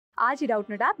आज ही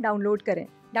Doubtnut app download करें।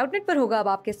 Doubtnut पर होगा अब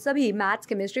आपके सभी मैथ्स,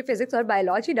 केमिस्ट्री, फिजिक्स और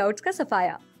बायोलॉजी डाउट्स का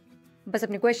सफाया। बस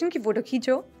अपने क्वेश्चन की फोटो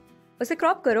खींचो, उसे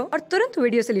क्रॉप करो और तुरंत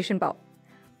वीडियो सोल्यूशन पाओ।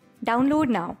 Download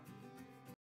now.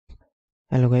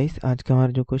 हेलो गाइस, आज का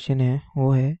हमारा जो क्वेश्चन है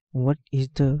वो है what is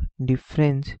the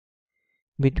difference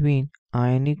between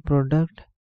ionic product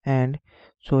and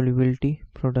solubility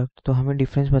product. तो हमें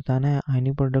डिफरेंस बताना है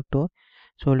आयनिक प्रोडक्ट और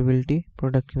सोल्युबिलिटी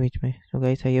प्रोडक्ट के बीच में। तो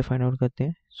गाइस आइए फाइंड आउट करते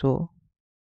हैं। So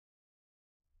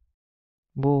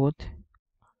both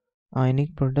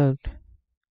ionic product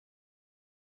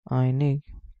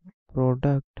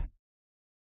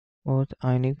both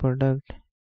ionic product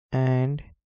and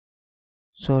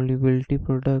solubility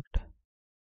product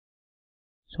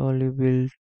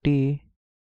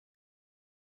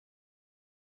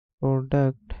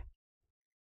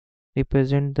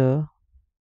represent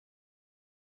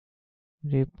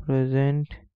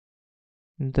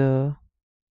the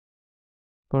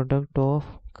product of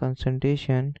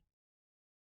concentration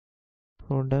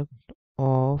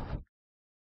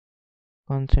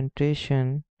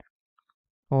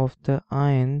of the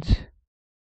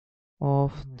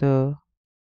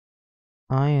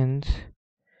ions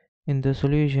in the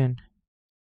solution।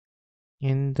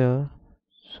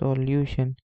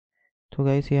 तो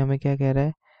गाइस ये हमें क्या कह रहा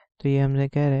है? तो ये हमसे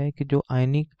कह रहा है कि जो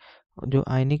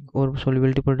आयनिक और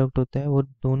सोल्युबिलिटी प्रोडक्ट होता है वो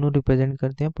दोनों रिप्रेजेंट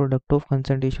करते हैं product of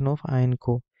concentration of ion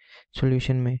को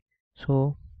सॉल्यूशन में।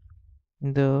 So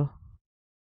the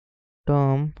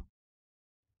term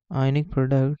ionic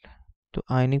product, तो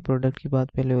आयनिक प्रोडक्ट की बात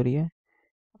पहले हो रही है।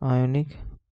 Ionic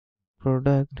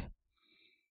product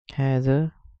has a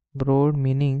broad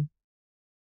meaning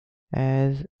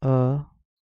as a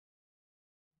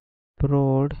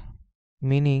broad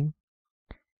meaning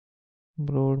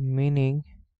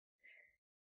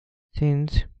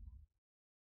since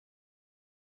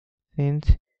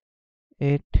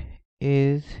it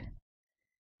is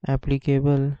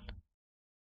applicable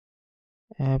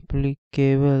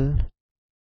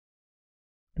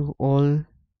to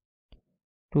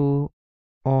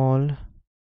all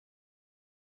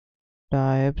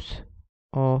types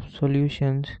of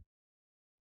solutions,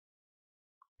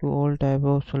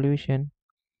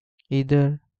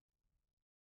 either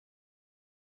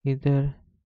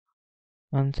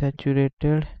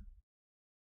unsaturated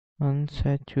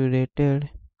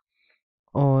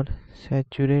or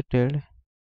saturated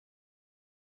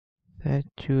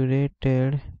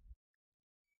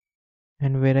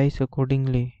and varies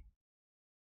accordingly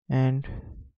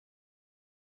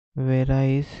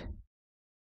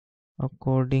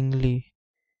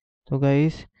तो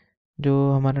guys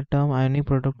जो हमारा टर्म आयनिक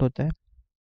प्रोडक्ट होता है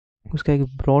उसका एक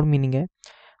ब्रॉड मीनिंग है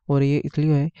और ये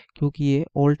इसलिए है क्योंकि ये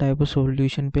ऑल टाइप ऑफ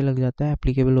सॉल्यूशन पे लग जाता है,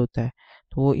 एप्लीकेबल होता है।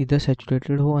 तो वो इधर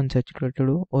सैचुरेटेड हो, अनसैचुरेटेड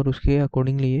हो और उसके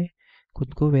अकॉर्डिंगली ये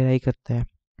खुद को वेराई करता है।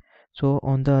 So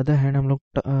on the other hand हम लोग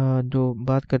जो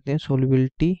बात करते हैं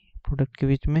सोल्युबिलिटी प्रोडक्ट के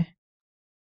बीच में,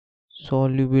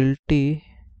 सोल्युबिलिटी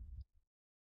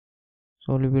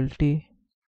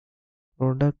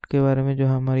प्रोडक्ट के बारे में जो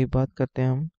हमारी बात करते हैं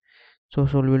हम, सो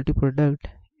solubility product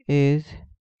is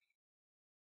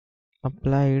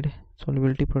applied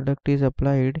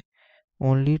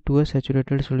only to a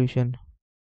saturated solution,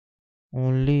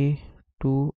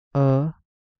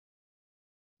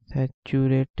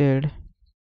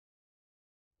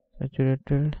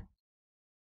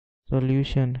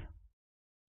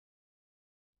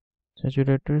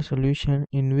 saturated solution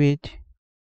in which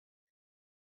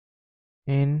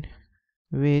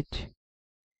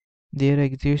there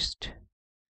exists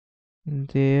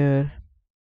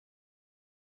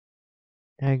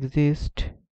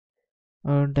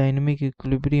a dynamic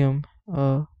equilibrium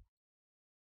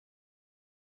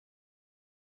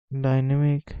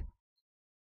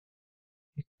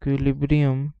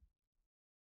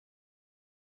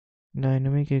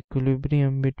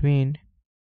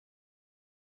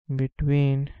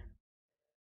between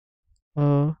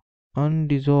a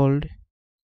undissolved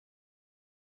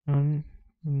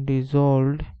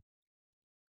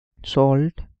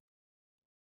salt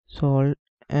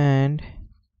and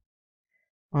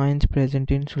ions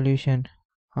present in solution.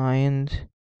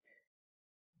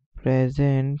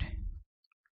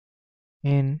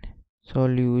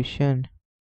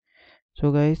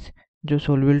 So guys जो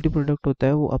सोल्युबिलिटी प्रोडक्ट होता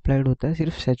है वो applied होता है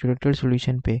सिर्फ saturated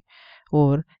solution पे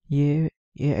और ये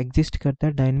एग्जिस्ट करता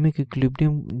है डायनामिक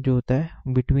इक्विलिब्रियम जो होता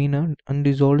है बिटवीन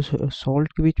अनडिजॉल्व्ड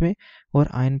सॉल्ट के बीच में और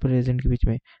आयन प्रेजेंट के बीच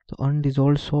में। तो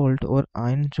अनडिजॉल्व्ड सॉल्ट और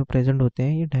आयन जो प्रेजेंट होते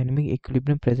हैं ये डायनामिक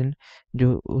इक्विलिब्रियम प्रेजेंट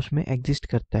जो उसमें एग्जिस्ट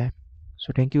करता है।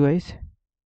 So thank you guys.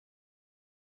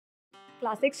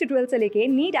 Class 6 से 12 से लेके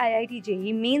नीट, IIT,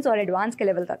 JEE मेंस और एडवांस के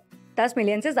लेवल तक 10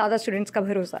 मिलियन से ज्यादा स्टूडेंट्स का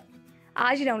भरोसा।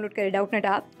 आज ही डाउनलोड करें डाउटनेट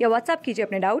ऐप या व्हाट्सएप कीजिए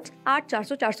अपने डाउट्स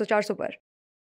 8400 400 400 पर।